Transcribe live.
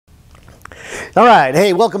All right,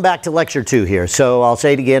 hey, welcome back to lecture 2 here. So I'll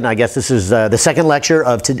say it again, I guess this is the second lecture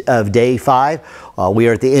of day 5. We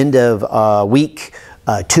are at the end of week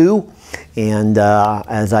 2. And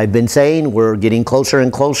as I've been saying, we're getting closer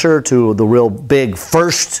and closer to the real big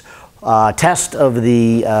first test of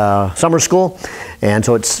the summer school. And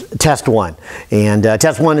so it's test 1. And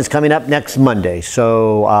test 1 is coming up next Monday.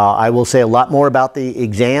 So I will say a lot more about the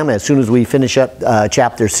exam as soon as we finish up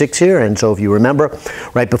chapter 6 here. And so if you remember,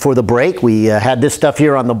 right before the break, we had this stuff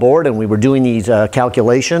here on the board and we were doing these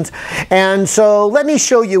calculations. And so let me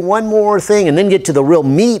show you one more thing and then get to the real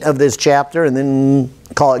meat of this chapter and then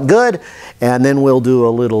call it good. And then we'll do a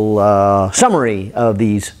little summary of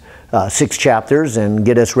these 6 chapters and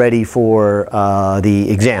get us ready for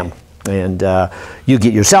the exam. And you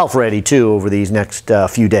get yourself ready too over these next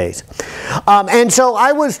few days. And so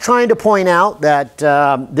I was trying to point out that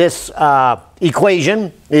this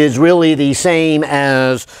equation is really the same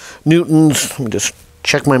as Newton's. Let me just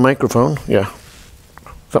check my microphone. Yeah,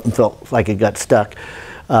 something felt like it got stuck.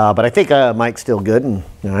 But I think mic's still good. And,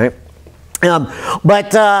 all right.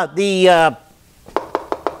 But the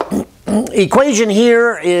equation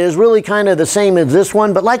here is really kind of the same as this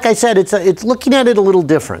one, but like I said, it's looking at it a little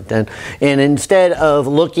different. And instead of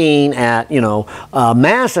looking at,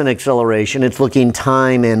 mass and acceleration, it's looking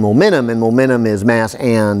time and momentum is mass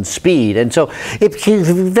and speed. And so it's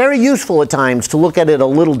very useful at times to look at it a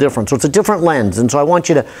little different. So it's a different lens. And so I want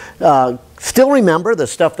you to still remember the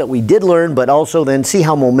stuff that we did learn, but also then see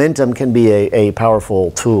how momentum can be a powerful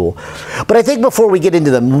tool. But I think before we get into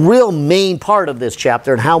the real main part of this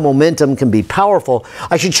chapter and how momentum can be powerful,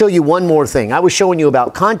 I should show you one more thing. I was showing you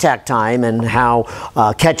about contact time and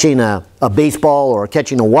how catching a baseball or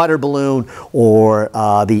catching a water balloon or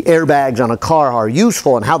the airbags on a car are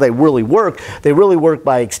useful and how they really work. They really work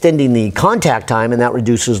by extending the contact time, and that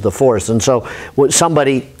reduces the force. And so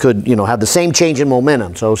somebody could have the same change in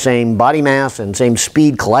momentum, so same body mass and same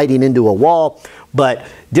speed colliding into a wall, but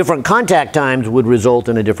different contact times would result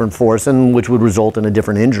in a different force, and which would result in a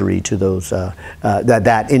different injury to those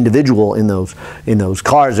that individual in those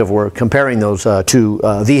cars if we're comparing those two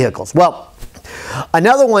vehicles. Well,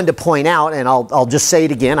 another one to point out, and I'll just say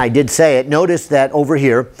it again, I did say it, notice that over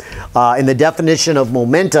here in the definition of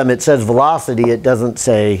momentum it says velocity, it doesn't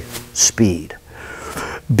say speed.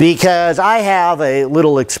 Because I have a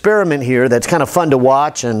little experiment here that's kind of fun to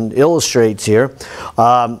watch and illustrates here.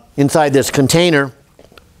 Inside this container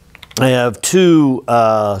I have 2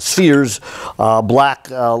 spheres, black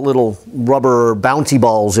little rubber bouncy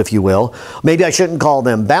balls, if you will. Maybe I shouldn't call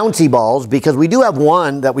them bouncy balls because we do have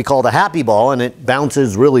one that we call the happy ball and it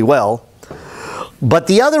bounces really well. But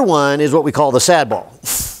the other one is what we call the sad ball.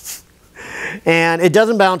 And it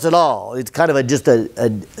doesn't bounce at all. It's kind of just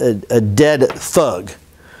a dead thug.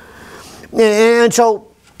 And so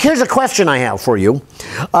here's a question I have for you.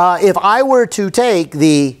 If I were to take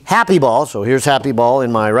the happy ball, so here's happy ball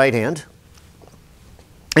in my right hand,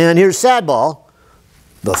 and here's sad ball,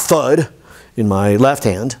 the thud, in my left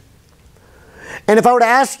hand, and if I were to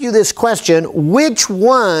ask you this question, which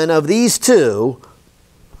one of these two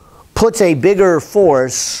puts a bigger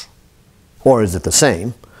force, or is it the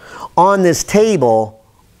same, on this table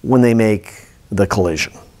when they make the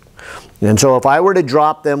collision? And so if I were to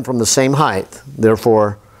drop them from the same height,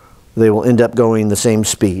 therefore they will end up going the same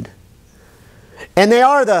speed. And they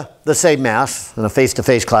are the same mass. In a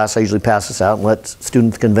face-to-face class, I usually pass this out and let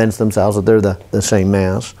students convince themselves that they're the same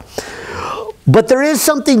mass. But there is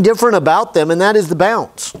something different about them, and that is the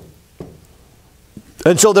bounce.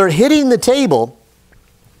 And so they're hitting the table.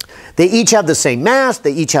 They each have the same mass.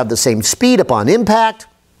 They each have the same speed upon impact.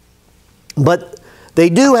 But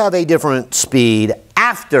they do have a different speed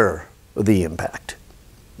after the impact.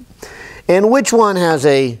 And which one has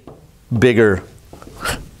a bigger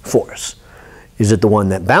force? Is it the one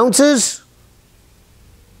that bounces?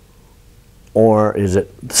 Or is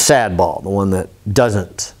it the sad ball, the one that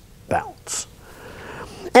doesn't bounce?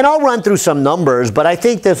 And I'll run through some numbers, but I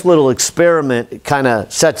think this little experiment kind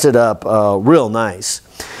of sets it up real nice.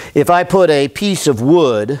 If I put a piece of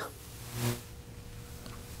wood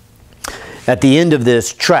at the end of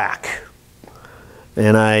this track,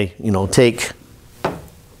 and I, take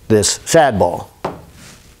this sad ball.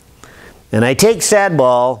 And I take sad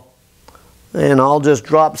ball, and I'll just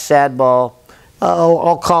drop sad ball,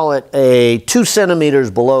 I'll call it 2 centimeters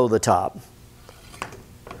below the top.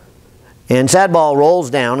 And sad ball rolls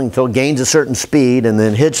down until it gains a certain speed and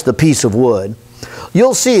then hits the piece of wood.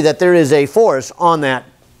 You'll see that there is a force on that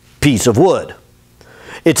piece of wood.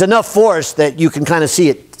 It's enough force that you can kind of see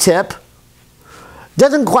it tip.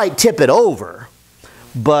 Doesn't quite tip it over,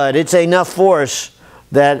 but it's enough force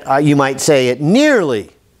that you might say it nearly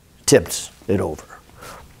tips it over.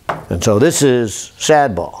 And so this is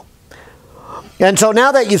sad ball. And so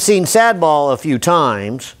now that you've seen sad ball a few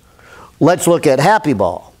times, let's look at happy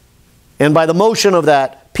ball. And by the motion of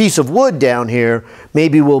that piece of wood down here,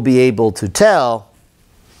 maybe we'll be able to tell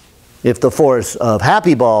if the force of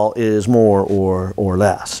happy ball is more or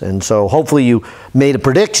less. And so hopefully you made a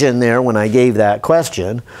prediction there when I gave that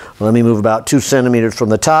question. Let me move about 2 centimeters from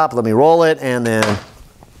the top. Let me roll it, and then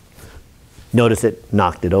notice it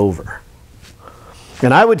knocked it over.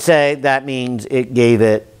 And I would say that means it gave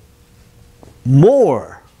it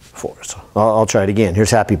more force. I'll try it again. Here's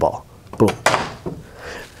happy ball. Boom.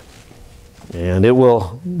 And it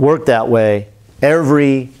will work that way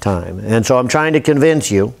every time. And so I'm trying to convince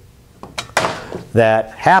you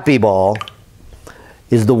that happy ball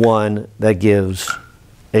is the one that gives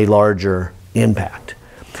a larger impact.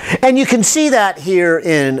 And you can see that here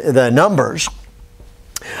in the numbers.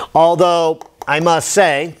 Although I must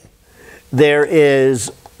say there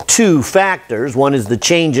is 2 factors. One is the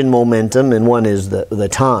change in momentum and one is the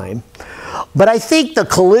time. But I think the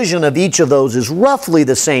collision of each of those is roughly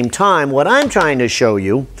the same time. What I'm trying to show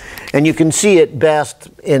you, and you can see it best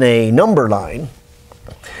in a number line,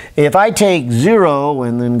 if I take 0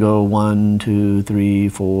 and then go 1, 2, 3,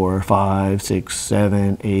 4, 5, 6,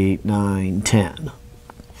 7, 8, 9, 10.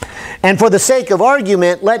 And for the sake of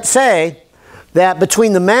argument, let's say that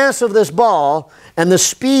between the mass of this ball and the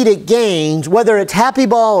speed it gains, whether it's happy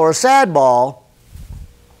ball or sad ball,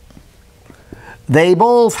 they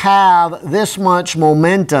both have this much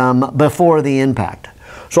momentum before the impact.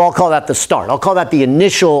 So I'll call that the start. I'll call that the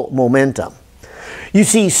initial momentum. You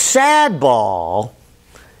see, sad ball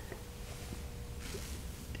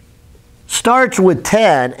starts with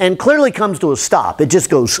 10 and clearly comes to a stop. It just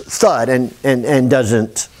goes thud and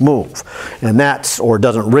doesn't move. And that's, or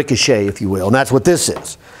doesn't ricochet, if you will. And that's what this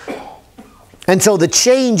is. And so the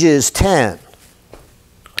change is 10.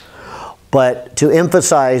 But to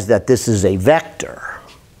emphasize that this is a vector,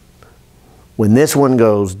 when this one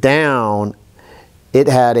goes down, it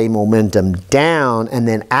had a momentum down, and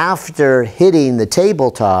then after hitting the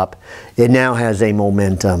tabletop, it now has a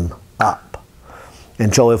momentum up.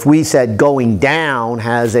 And so if we said going down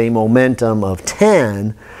has a momentum of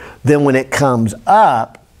 10, then when it comes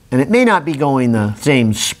up, and it may not be going the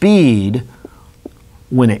same speed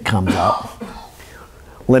when it comes up,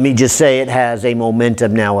 let me just say it has a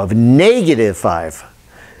momentum now of -5.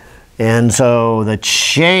 And so the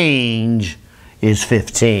change is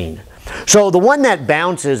 15. So the one that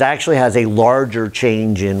bounces actually has a larger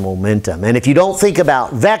change in momentum. And if you don't think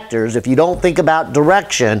about vectors, if you don't think about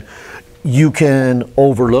direction, you can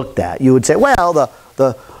overlook that. You would say, well,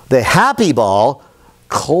 the happy ball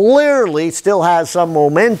clearly still has some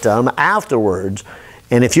momentum afterwards.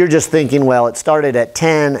 And if you're just thinking, well, it started at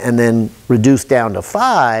 10 and then reduced down to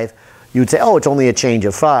 5, you would say, oh, it's only a change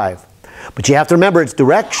of 5. But you have to remember its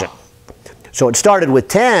direction. So it started with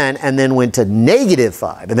 10 and then went to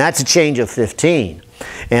 -5, and that's a change of 15.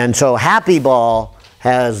 And so happy ball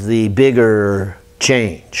has the bigger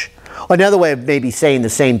change. Another way of maybe saying the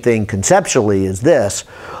same thing conceptually is this,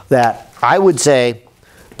 that I would say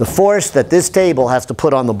the force that this table has to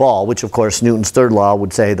put on the ball, which of course Newton's third law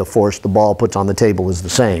would say the force the ball puts on the table is the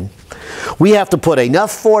same. We have to put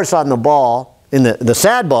enough force on the ball, in the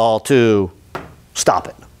sad ball, to stop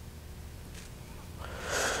it.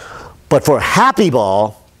 But for happy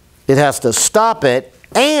ball, it has to stop it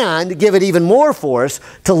and give it even more force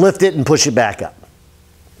to lift it and push it back up.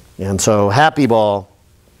 And so happy ball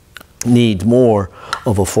needs more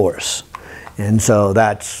of a force. And so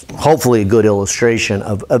that's hopefully a good illustration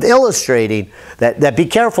of illustrating that be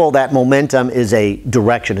careful that momentum is a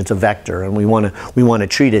direction, it's a vector, and we want to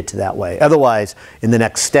treat it that way. Otherwise, in the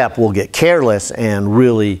next step, we'll get careless and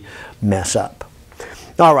really mess up.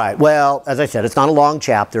 All right, well, as I said, it's not a long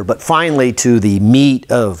chapter, but finally to the meat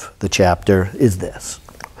of the chapter is this.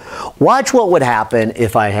 Watch what would happen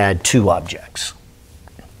if I had 2 objects.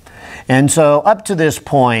 And so up to this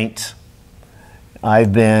point,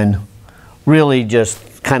 I've been really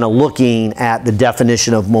just kind of looking at the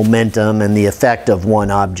definition of momentum and the effect of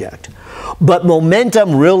one object. But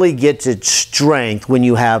momentum really gets its strength when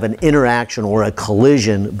you have an interaction or a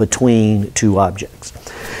collision between 2 objects.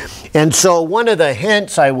 And so one of the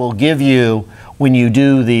hints I will give you when you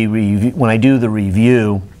do the when I do the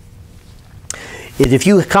review is if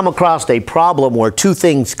you come across a problem where 2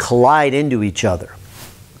 things collide into each other,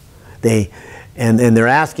 and they're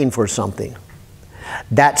asking for something,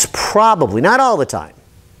 that's probably, not all the time,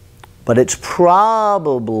 but it's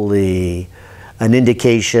probably an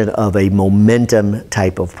indication of a momentum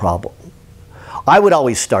type of problem. I would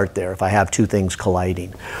always start there if I have 2 things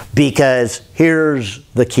colliding, because here's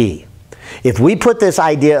the key. If we put this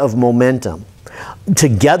idea of momentum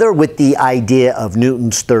together with the idea of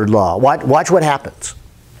Newton's third law, watch what happens.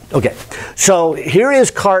 Okay, so here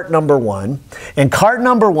is cart number 1, and cart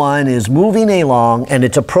number 1 is moving along and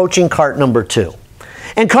it's approaching cart number 2.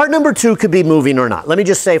 And cart number 2 could be moving or not. Let me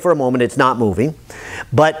just say for a moment it's not moving,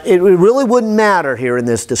 but it really wouldn't matter here in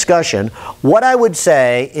this discussion. What I would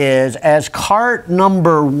say is as cart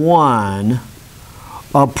number 1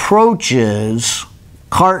 approaches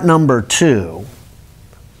cart number 2,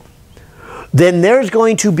 then there's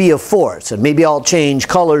going to be a force, and maybe I'll change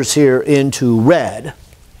colors here into red,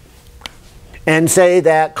 and say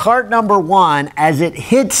that cart number 1, as it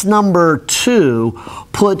hits number 2,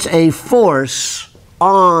 puts a force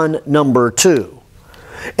on number 2.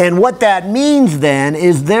 And what that means then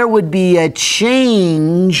is there would be a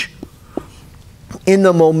change in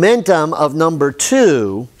the momentum of number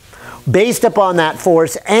 2 based upon that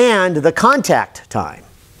force and the contact time.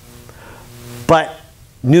 But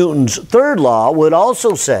Newton's third law would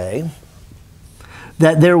also say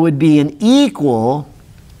that there would be an equal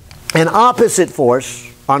and opposite force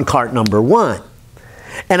on cart number 1.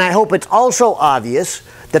 And I hope it's also obvious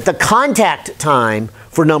that the contact time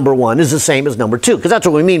for number 1 is the same as number 2, because that's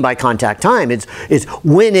what we mean by contact time. It's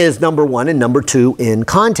when is number 1 and number 2 in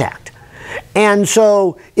contact. And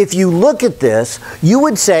so if you look at this, you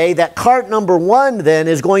would say that cart number 1 then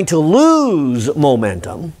is going to lose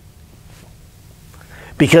momentum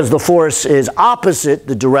because the force is opposite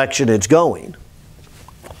the direction it's going.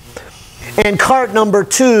 And cart number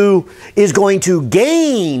 2 is going to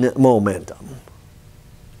gain momentum.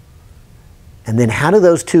 And then how do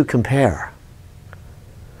those two compare?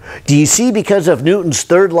 Do you see, because of Newton's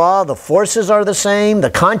third law, the forces are the same,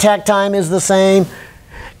 the contact time is the same,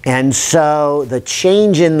 and so the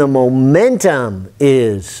change in the momentum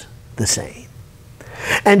is the same.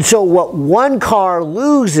 And so what one car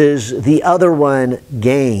loses, the other one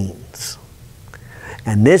gains.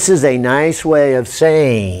 And this is a nice way of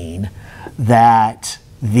saying that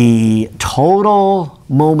the total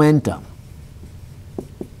momentum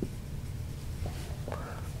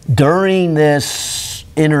during this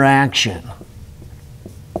interaction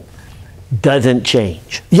doesn't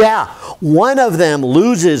change. Yeah, one of them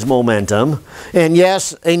loses momentum, and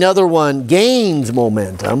yes, another one gains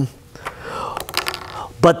momentum,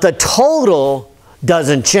 but the total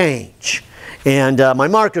doesn't change. And my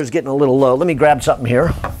marker is getting a little low. Let me grab something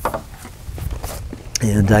here.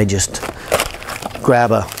 And I just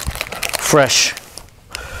grab a fresh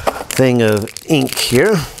thing of ink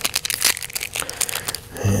here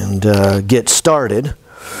and get started.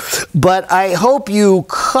 But I hope you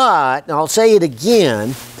caught, and I'll say it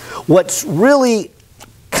again, what's really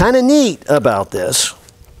kind of neat about this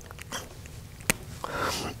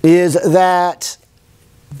is that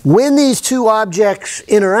when these two objects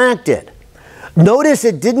interacted, notice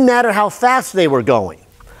it didn't matter how fast they were going.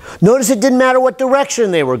 Notice it didn't matter what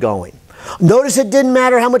direction they were going. Notice it didn't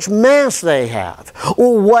matter how much mass they have.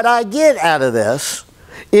 Well, what I get out of this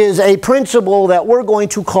is a principle that we're going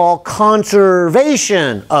to call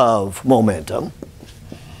conservation of momentum.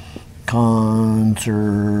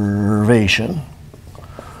 Conservation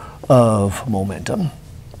of momentum.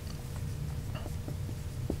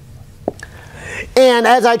 And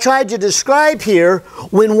as I tried to describe here,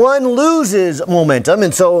 when one loses momentum,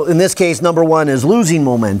 and so in this case number 1 is losing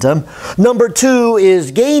momentum, number 2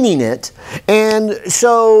 is gaining it, and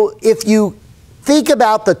so if you think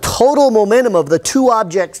about the total momentum of the two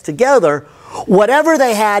objects together, whatever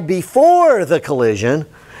they had before the collision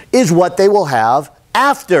is what they will have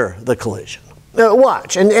after the collision.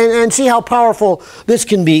 Watch and see how powerful this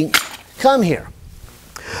can become here.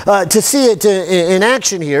 To see it in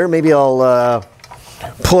action here, maybe I'll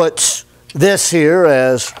put this here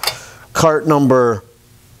as cart number,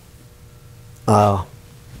 well,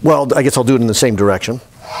 I guess I'll do it in the same direction.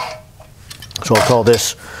 So I'll call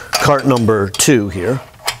this cart number 2 here.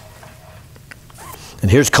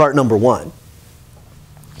 And here's cart number 1.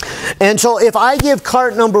 And so if I give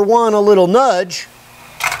cart number 1 a little nudge,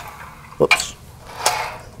 whoops,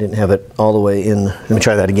 didn't have it all the way in. Let me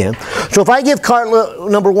try that again. So if I give cart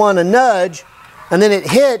number 1 a nudge, and then it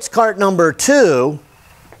hits cart number 2,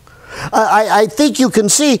 I think you can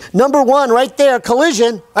see number 1 right there,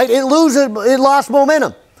 collision, right? It lost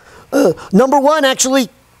momentum. Number 1 actually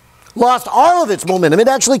lost all of its momentum. It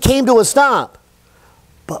actually came to a stop.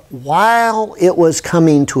 But while it was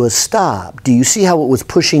coming to a stop, do you see how it was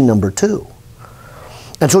pushing number 2?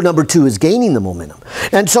 And so number 2 is gaining the momentum.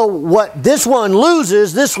 And so what this one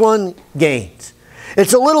loses, this one gains.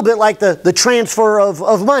 It's a little bit like the transfer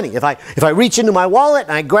of money. If I reach into my wallet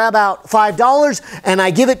and I grab out $5 and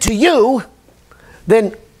I give it to you,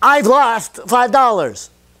 then I've lost $5.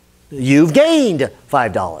 You've gained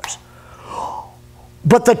 $5.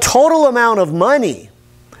 But the total amount of money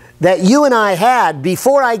that you and I had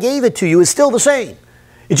before I gave it to you is still the same.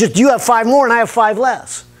 It's just you have 5 more and I have 5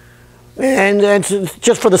 less. And it's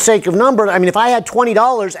just for the sake of number. I mean, if I had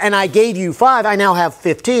 $20 and I gave you 5, I now have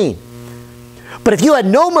 15. But if you had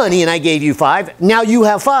no money and I gave you 5, now you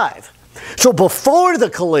have 5. So before the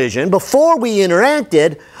collision, before we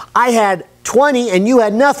interacted, I had 20 and you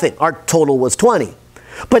had nothing. Our total was 20.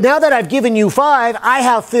 But now that I've given you 5, I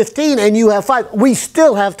have 15 and you have 5. We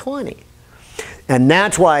still have 20. And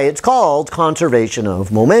that's why it's called conservation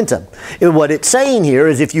of momentum. And what it's saying here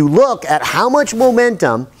is if you look at how much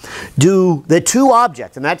momentum do the two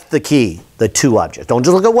objects, and that's the key, the two objects. Don't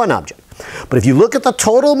just look at one object. But if you look at the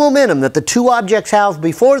total momentum that the two objects have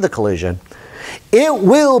before the collision, it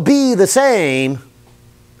will be the same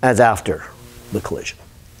as after the collision.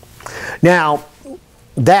 Now,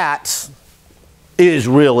 that is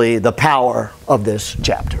really the power of this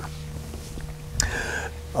chapter.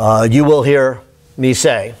 You will hear me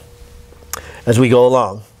say, as we go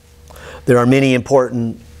along, there are many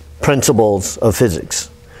important principles of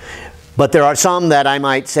physics. But there are some that I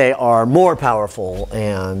might say are more powerful,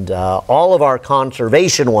 and all of our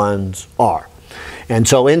conservation ones are. And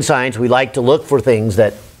so in science, we like to look for things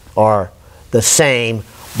that are the same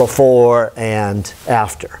before and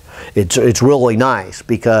after. It's really nice,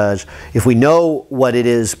 because if we know what it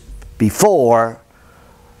is before,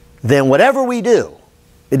 then whatever we do,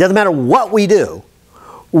 it doesn't matter what we do,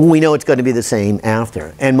 we know it's going to be the same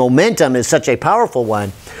after. And momentum is such a powerful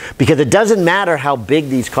one, because it doesn't matter how big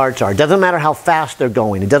these carts are. It doesn't matter how fast they're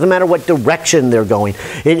going. It doesn't matter what direction they're going.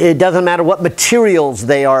 It doesn't matter what materials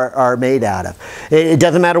they are made out of. It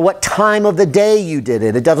doesn't matter what time of the day you did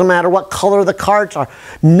it. It doesn't matter what color the carts are.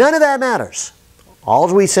 None of that matters. All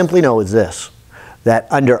we simply know is this, that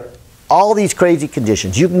under all these crazy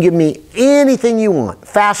conditions, you can give me anything you want.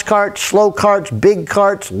 Fast carts, slow carts, big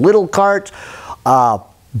carts, little carts,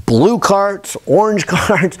 blue carts, orange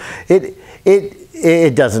carts.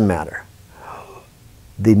 It doesn't matter.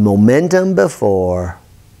 The momentum before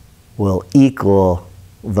will equal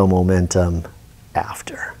the momentum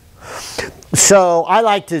after. So I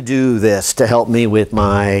like to do this to help me with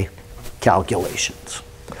my calculations,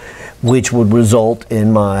 which would result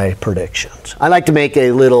in my predictions. I like to make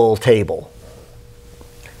a little table.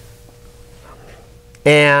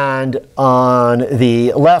 And on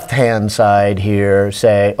the left-hand side here,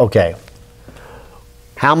 say, okay,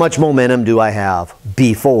 how much momentum do I have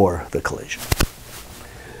before the collision?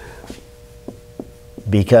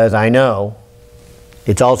 Because I know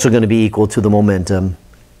it's also going to be equal to the momentum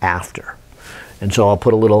after. And so I'll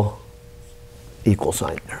put a little equal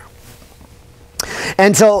sign there.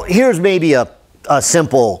 And so here's maybe a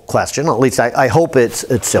simple question, at least I hope it's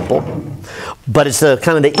simple, but it's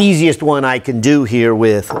kind of the easiest one I can do here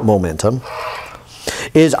with momentum,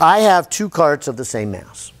 is I have two carts of the same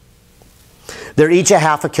mass. They're each a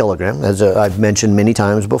half a kilogram, as I've mentioned many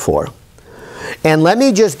times before. And let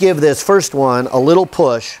me just give this first one a little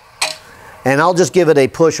push, and I'll just give it a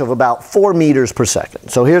push of about 4 meters per second.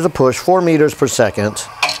 So here's a push, 4 meters per second,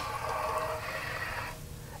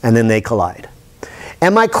 and then they collide.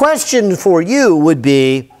 And my question for you would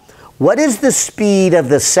be, what is the speed of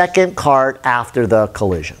the second cart after the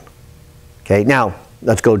collision? Okay, now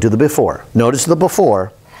let's go to the before. Notice the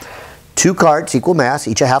before. Two carts, equal mass,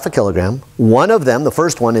 each a half a kilogram. One of them, the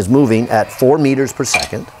first one, is moving at 4 meters per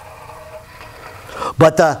second.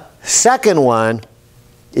 But the second one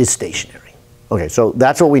is stationary. Okay, so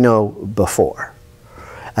that's what we know before.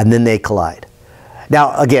 And then they collide.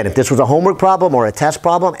 Now, again, if this was a homework problem or a test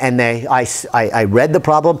problem, and I read the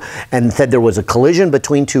problem and said there was a collision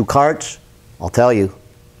between two carts, I'll tell you,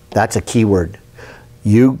 that's a key word.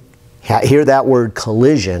 You hear that word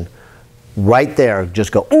collision, right there,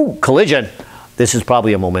 just go, ooh, collision. This is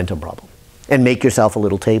probably a momentum problem. And make yourself a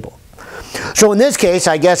little table. So in this case,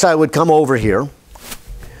 I guess I would come over here.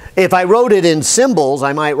 If I wrote it in symbols,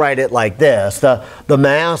 I might write it like this. The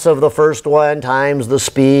mass of the first one times the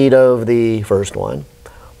speed of the first one,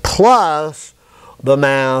 plus the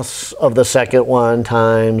mass of the second one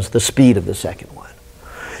times the speed of the second one.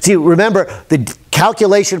 See, remember, the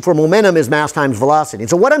calculation for momentum is mass times velocity.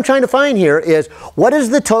 So what I'm trying to find here is, what is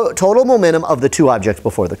the total momentum of the two objects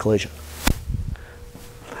before the collision?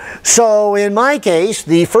 So in my case,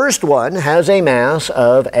 the first one has a mass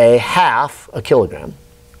of a half a kilogram.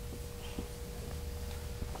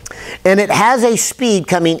 And it has a speed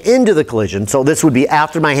coming into the collision, so this would be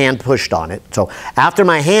after my hand pushed on it. So after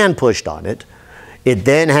my hand pushed on it, it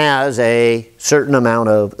then has a certain amount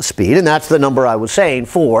of speed, and that's the number I was saying,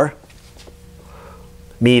 4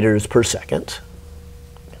 meters per second.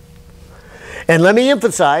 And let me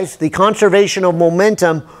emphasize, the conservation of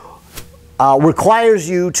momentum requires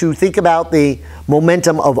you to think about the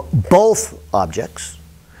momentum of both objects.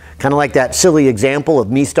 Kind of like that silly example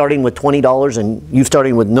of me starting with $20 and you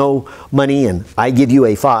starting with no money and I give you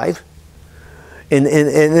a 5. In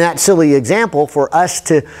that silly example, for us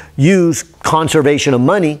to use conservation of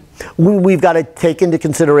money, we've got to take into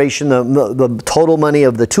consideration the total money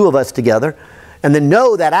of the two of us together, and then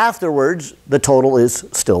know that afterwards the total is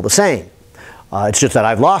still the same. It's just that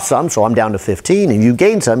I've lost some, so I'm down to 15, and you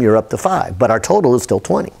gained some, you're up to 5. But our total is still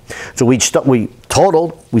 20. So we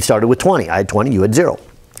started with 20. I had 20, you had 0.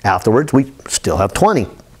 Afterwards, we still have 20.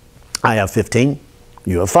 I have 15,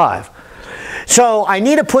 you have 5. So I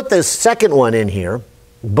need to put this second one in here,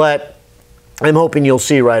 but I'm hoping you'll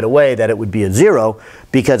see right away that it would be a 0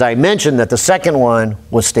 because I mentioned that the second one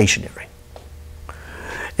was stationary.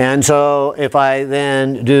 And so if I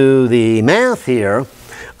then do the math here,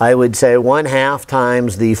 I would say 1/2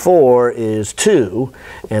 times the 4 is 2,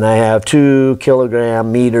 and I have 2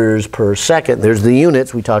 kilogram meters per second. There's the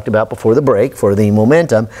units we talked about before the break for the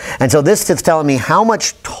momentum. And so this is telling me how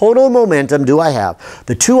much total momentum do I have.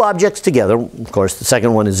 The two objects together, of course the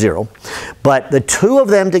second one is 0, but the two of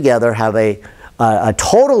them together have a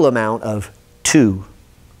total amount of 2.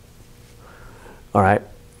 All right,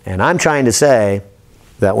 and I'm trying to say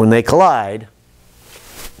that when they collide,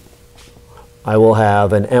 I will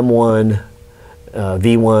have an M1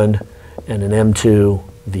 V1 and an M2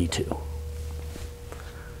 V2.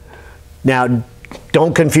 Now,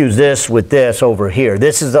 don't confuse this with this over here.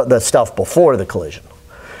 This is the stuff before the collision.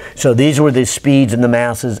 So these were the speeds and the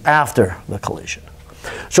masses after the collision.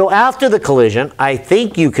 So after the collision, I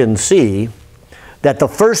think you can see that the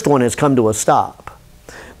first one has come to a stop.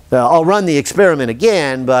 I'll run the experiment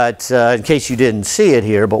again, but in case you didn't see it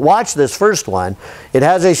here, but watch this first one. It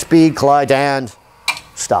has a speed, collides, and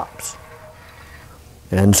stops.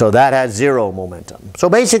 And so that has 0 momentum. So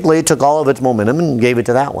basically it took all of its momentum and gave it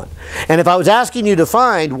to that one. And if I was asking you to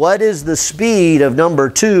find what is the speed of number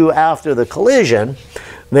 2 after the collision,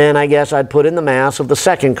 then I guess I'd put in the mass of the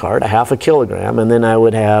second cart, 1/2 kilogram, and then I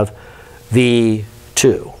would have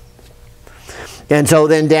V2. And so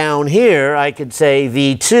then down here, I could say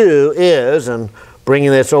V2 is, and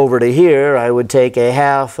bringing this over to here, I would take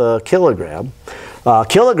 1/2 kilogram.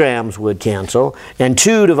 Kilograms would cancel, and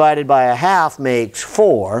 2 divided by 1/2 makes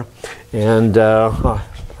 4. And I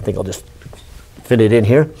think I'll just fit it in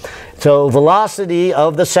here. So velocity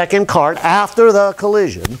of the second cart after the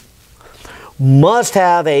collision must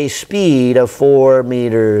have a speed of 4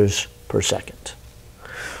 meters per second.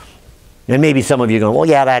 And maybe some of you are going, well,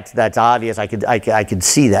 yeah, that's obvious. I could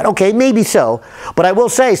see that. Okay, maybe so. But I will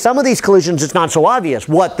say, some of these collisions, it's not so obvious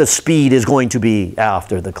what the speed is going to be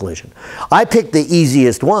after the collision. I picked the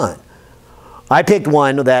easiest one. I picked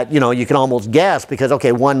one that, you can almost guess because,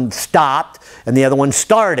 okay, one stopped and the other one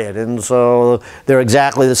started. And so they're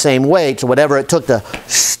exactly the same weight. So whatever it took to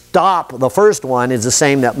stop the first one is the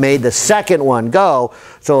same that made the second one go.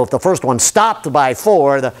 So if the first one stopped by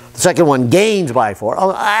 4, the second one gains by 4.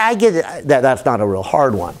 Oh, I get it. That's not a real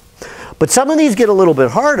hard one. But some of these get a little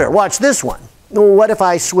bit harder. Watch this one. What if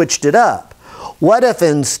I switched it up? What if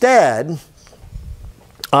instead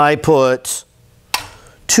I put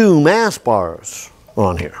 2 mass bars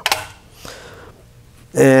on here?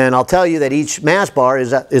 And I'll tell you that each mass bar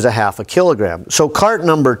is a 1/2 kilogram. So cart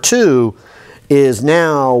number 2 is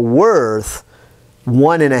now worth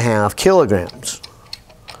 1.5 kilograms.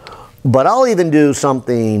 But I'll even do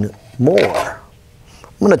something more.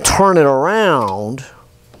 I'm going to turn it around.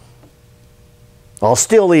 I'll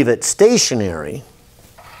still leave it stationary.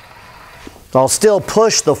 I'll still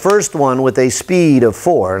push the first one with a speed of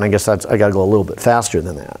 4, and I guess I got to go a little bit faster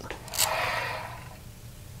than that.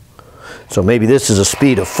 So maybe this is a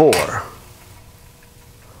speed of 4.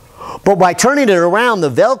 But by turning it around, the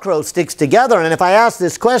Velcro sticks together, and if I ask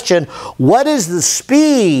this question, what is the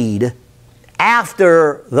speed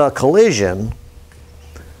after the collision?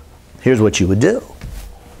 Here's what you would do.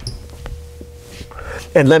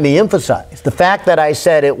 And let me emphasize, the fact that I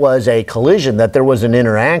said it was a collision, that there was an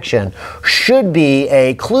interaction, should be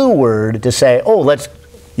a clue word to say, oh, let's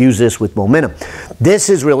use this with momentum. This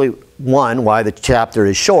is really, 1, why the chapter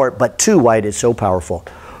is short, but 2, why it is so powerful.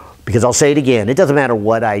 Because I'll say it again, it doesn't matter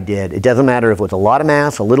what I did. It doesn't matter if it was a lot of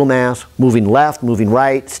mass, a little mass, moving left, moving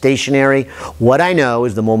right, stationary. What I know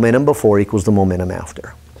is the momentum before equals the momentum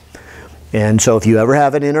after. And so if you ever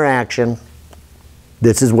have an interaction,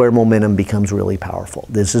 this is where momentum becomes really powerful.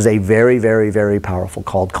 This is a very, very, very powerful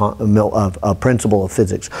principle of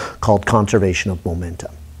physics called conservation of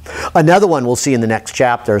momentum. Another one we'll see in the next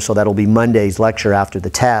chapter, so that'll be Monday's lecture after the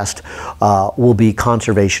test, will be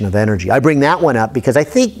conservation of energy. I bring that one up because I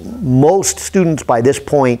think most students by this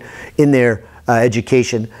point in their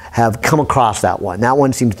education have come across that one. That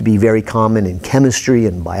one seems to be very common in chemistry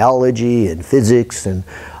and biology and physics and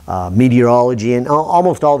meteorology and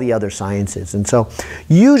almost all the other sciences. And so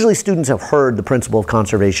usually students have heard the principle of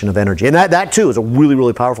conservation of energy. And that too is a really,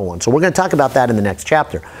 really powerful one. So we're going to talk about that in the next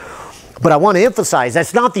chapter. But I want to emphasize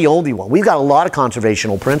that's not the only one. We've got a lot of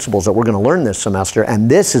conservational principles that we're going to learn this semester, and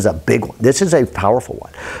this is a big one. This is a powerful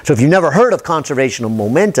one. So if you've never heard of conservation of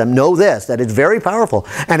momentum, know this, that it's very powerful,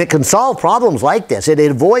 and it can solve problems like this. It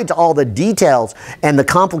avoids all the details and the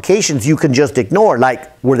complications you can just ignore,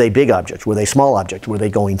 like were they big objects, were they small objects, were they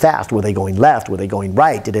going fast, were they going left, were they going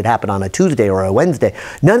right, did it happen on a Tuesday or a Wednesday?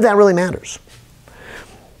 None of that really matters.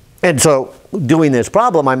 And so doing this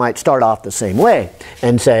problem, I might start off the same way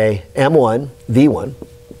and say M1 V1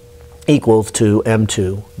 equals to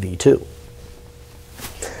M2 V2.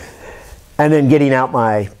 And then getting out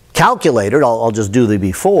my calculator, I'll just do the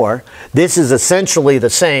before. This is essentially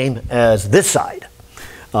the same as this side.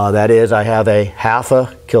 That is, I have a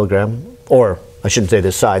 1/2 kilogram, or I shouldn't say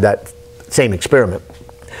this side, that same experiment.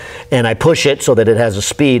 And I push it so that it has a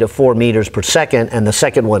speed of 4 meters per second, and the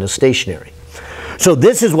second one is stationary. So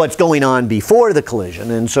this is what's going on before the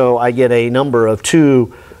collision, and so I get a number of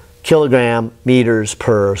 2 kilogram meters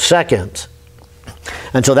per second.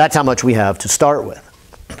 And so that's how much we have to start with.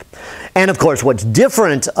 And of course, what's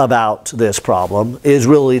different about this problem is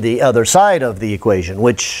really the other side of the equation,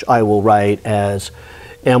 which I will write as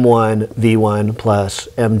M1 V1 plus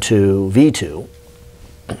M2 V2.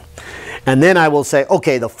 And then I will say,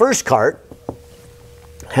 okay, the first cart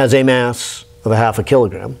has a mass of a 1/2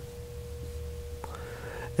 kilogram.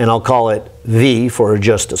 And I'll call it V for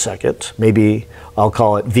just a second. Maybe I'll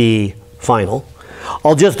call it V final.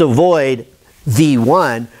 I'll just avoid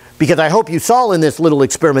V1 because I hope you saw in this little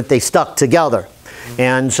experiment they stuck together.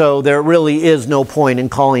 And so there really is no point in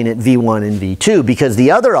calling it V1 and V2 because the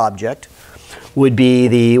other object would be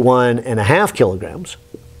the 1.5 kilograms.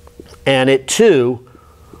 And it too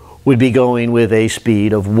would be going with a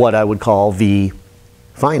speed of what I would call V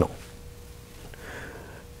final.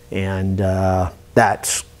 And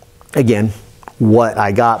that's, again, what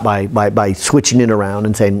I got by switching it around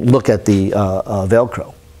and saying, look at the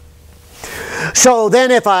Velcro. So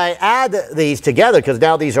then if I add these together, because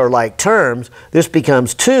now these are like terms, this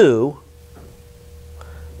becomes 2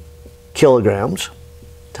 kilograms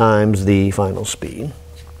times the final speed.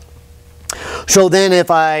 So then if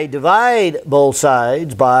I divide both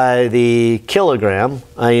sides by the kilogram,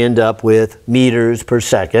 I end up with meters per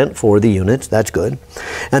second for the units. That's good.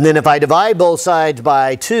 And then if I divide both sides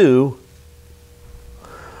by 2,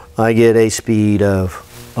 I get a speed of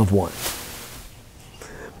 1.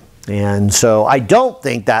 And so I don't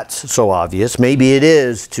think that's so obvious. Maybe it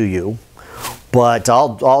is to you, but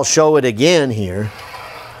I'll show it again here.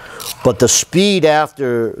 But the speed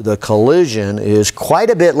after the collision is quite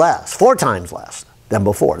a bit less, 4 times less than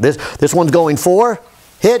before. This one's going 4,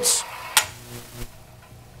 hits,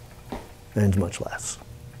 and it's much less.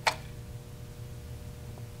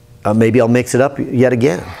 Maybe I'll mix it up yet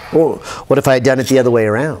again. Or what if I had done it the other way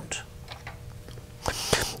around?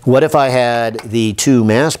 What if I had the 2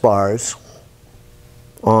 mass bars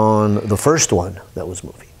on the first one that was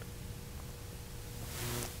moving?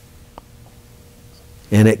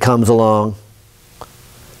 And it comes along,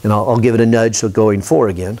 and I'll give it a nudge, so going 4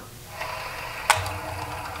 again.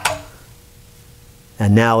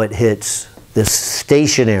 And now it hits this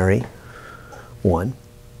stationary one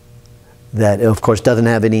that, of course, doesn't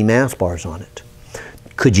have any mass bars on it.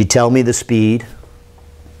 Could you tell me the speed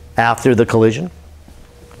after the collision?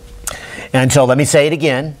 And so let me say it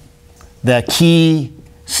again. The key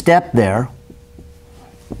step there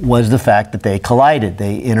was the fact that they collided,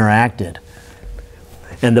 they interacted.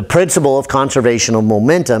 And the principle of conservation of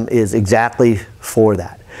momentum is exactly for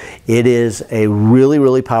that. It is a really,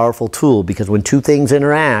 really powerful tool because when 2 things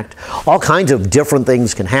interact, all kinds of different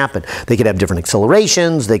things can happen. They could have different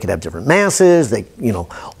accelerations, they could have different masses, a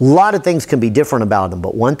lot of things can be different about them,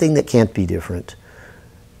 but one thing that can't be different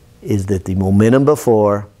is that the momentum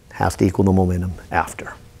before has to equal the momentum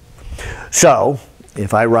after. So,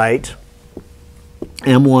 if I write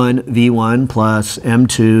M1 V1 plus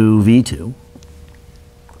M2 V2,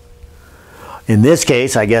 in this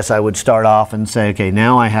case, I guess I would start off and say, okay,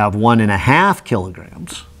 now I have 1.5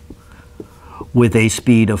 kilograms with a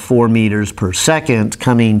speed of 4 meters per second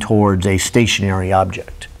coming towards a stationary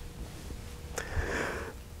object.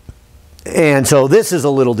 And so this is a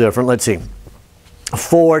little different. Let's see.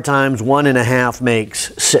 4 times 1.5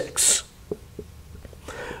 makes 6.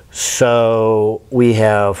 So we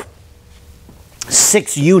have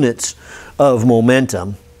 6 units of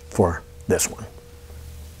momentum for this one.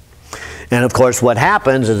 And of course what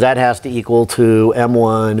happens is that has to equal to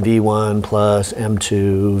m1 v1 plus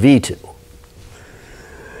m2 v2.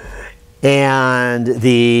 And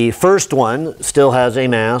the first one still has a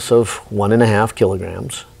mass of 1.5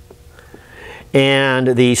 kilograms.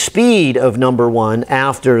 And the speed of number 1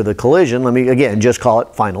 after the collision, let me again just call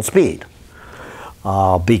it final speed.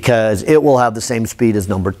 Because it will have the same speed as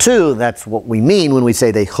number 2. That's what we mean when we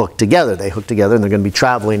say they hook together. They hook together and they're going to be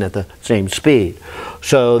traveling at the same speed.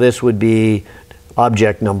 So this would be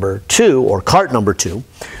object number 2, or cart number 2,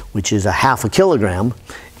 which is 0.5 kilogram,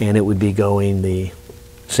 and it would be going the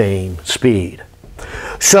same speed.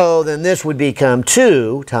 So then this would become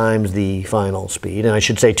 2 times the final speed, and I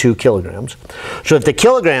should say 2 kilograms. So if the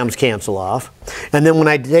kilograms cancel off, and then when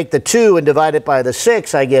I take the 2 and divide it by the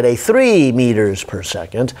 6, I get a 3 meters per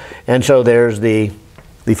second, and so there's the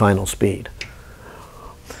final speed.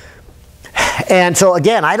 And so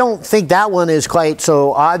again, I don't think that one is quite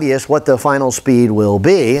so obvious what the final speed will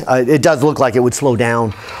be. It does look like it would slow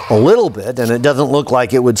down a little bit, and it doesn't look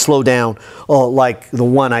like it would slow down like the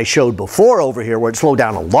one I showed before over here where it slowed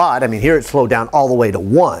down a lot. I mean, here it slowed down all the way to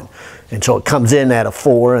 1. And so it comes in at a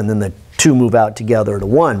 4, and then the 2 move out together to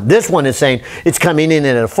 1. This one is saying it's coming in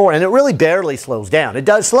at a 4, and it really barely slows down. It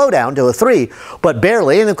does slow down to a 3, but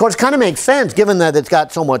barely. And of course, it kind of makes sense given that it's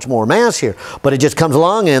got so much more mass here. But it just comes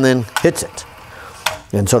along and then hits it.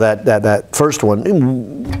 And so that first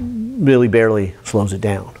one really barely slows it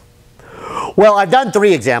down. Well, I've done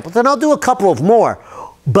 3 examples, and I'll do a couple of more.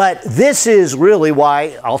 But this is really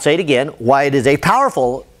why, I'll say it again, why it is a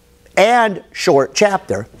powerful and short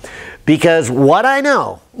chapter. Because what I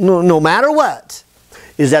know, no matter what,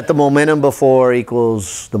 is that the momentum before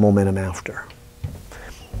equals the momentum after.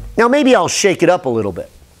 Now maybe I'll shake it up a little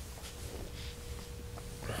bit.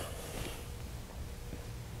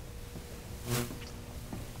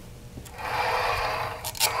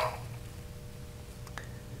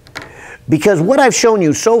 Because what I've shown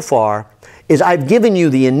you so far is I've given you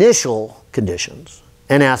the initial conditions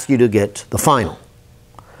and asked you to get the final.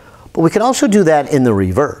 But we could also do that in the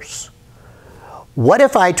reverse. What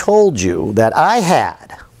if I told you that I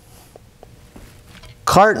had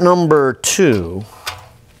cart number 2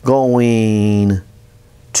 going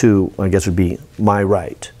to, I guess it would be my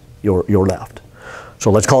right, your left.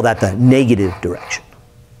 So let's call that the negative direction.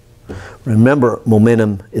 Remember,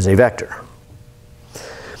 momentum is a vector.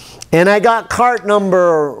 And I got cart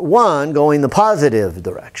number 1 going the positive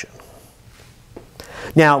direction.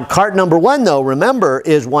 Now, cart number 1, though, remember,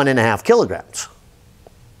 is 1.5 kilograms.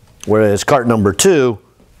 Whereas cart number 2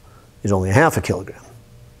 is only 0.5 kilogram.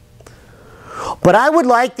 But I would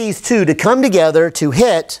like these 2 to come together to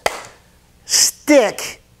hit,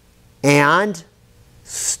 stick, and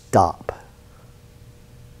stop.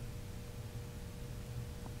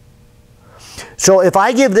 So if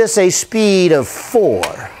I give this a speed of 4,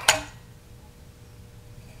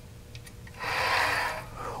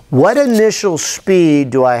 what initial speed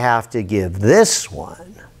do I have to give this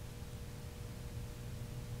one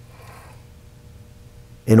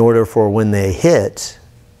in order for when they hit,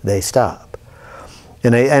 they stop?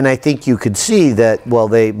 And I think you could see that, well,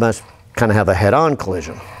 they must kind of have a head-on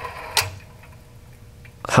collision.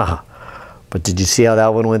 But did you see how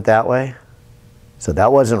that one went that way? So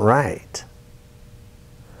that wasn't right.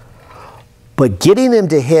 But getting them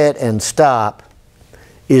to hit and stop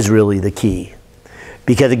is really the key.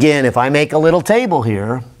 Because again, if I make a little table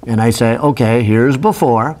here, and I say, okay, here's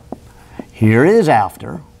before, here is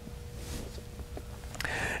after.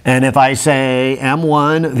 And if I say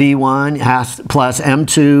m1 v1 plus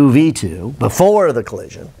m2 v2, before the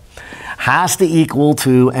collision, has to equal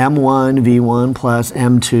to m1 v1 plus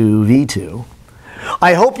m2 v2,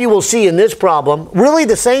 I hope you will see in this problem, really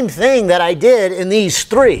the same thing that I did in these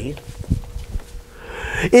 3,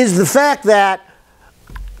 is the fact that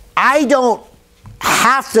I don't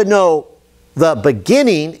have to know the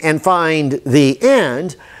beginning and find the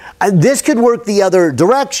end. This could work the other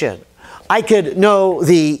direction. I could know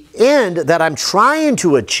the end that I'm trying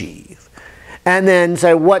to achieve and then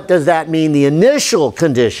say, what does that mean the initial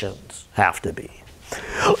conditions have to be?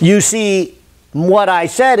 You see, what I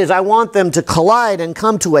said is I want them to collide and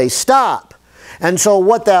come to a stop. And so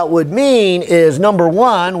what that would mean is number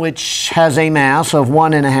 1, which has a mass of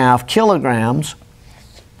 1.5 kilograms,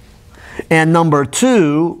 and number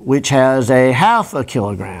 2, which has a 0.5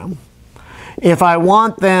 kilogram. If I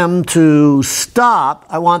want them to stop,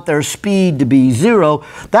 I want their speed to be 0.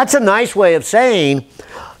 That's a nice way of saying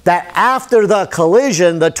that after the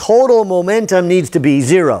collision, the total momentum needs to be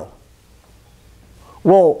 0.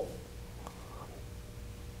 Well,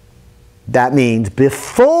 that means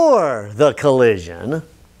before the collision,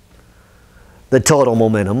 the total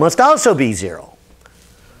momentum must also be 0.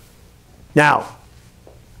 Now,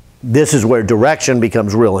 this is where direction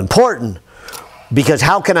becomes real important, because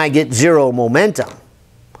how can I get 0 momentum?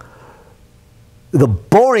 The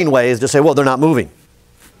boring way is to say, well, they're not moving.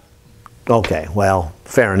 Okay, well,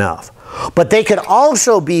 fair enough. But they could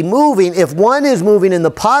also be moving if one is moving in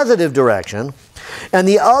the positive direction and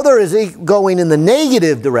the other is going in the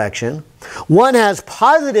negative direction. One has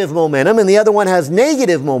positive momentum and the other one has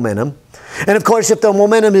negative momentum. And of course, if the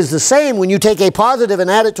momentum is the same, when you take a positive and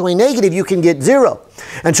add it to a negative, you can get 0.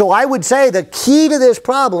 And so I would say the key to this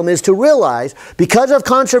problem is to realize, because of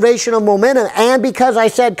conservation of momentum and because I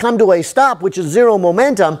said come to a stop, which is 0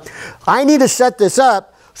 momentum, I need to set this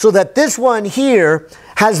up so that this one here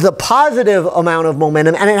has the positive amount of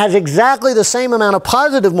momentum, and it has exactly the same amount of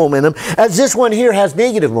positive momentum as this one here has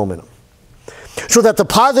negative momentum. So that the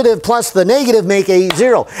positive plus the negative make a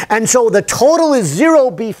 0. And so the total is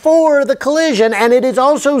 0 before the collision, and it is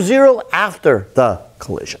also 0 after the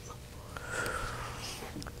collision.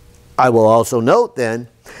 I will also note then,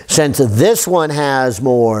 since this one has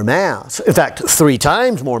more mass, in fact 3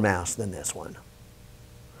 times more mass than this one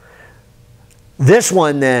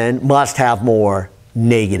then must have more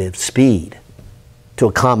negative speed to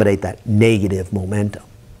accommodate that negative momentum.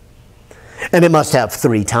 And it must have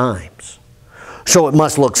 3 times. So it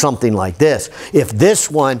must look something like this. If this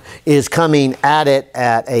one is coming at it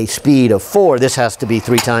at a speed of 4, this has to be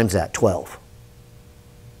 3 times that, 12.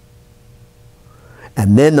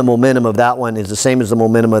 And then the momentum of that one is the same as the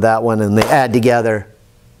momentum of that one, and they add together,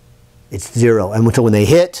 it's 0. And so when they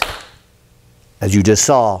hit, as you just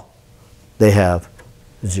saw, they have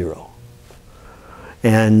 0.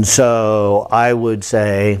 And so I would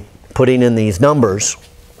say, putting in these numbers,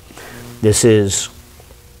 this is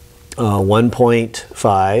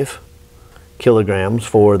 1.5 kilograms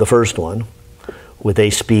for the first one with a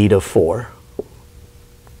speed of 4.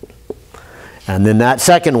 And then that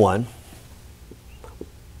second one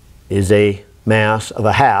is a mass of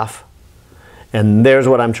a half. And there's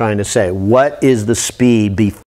what I'm trying to say. What is the speed before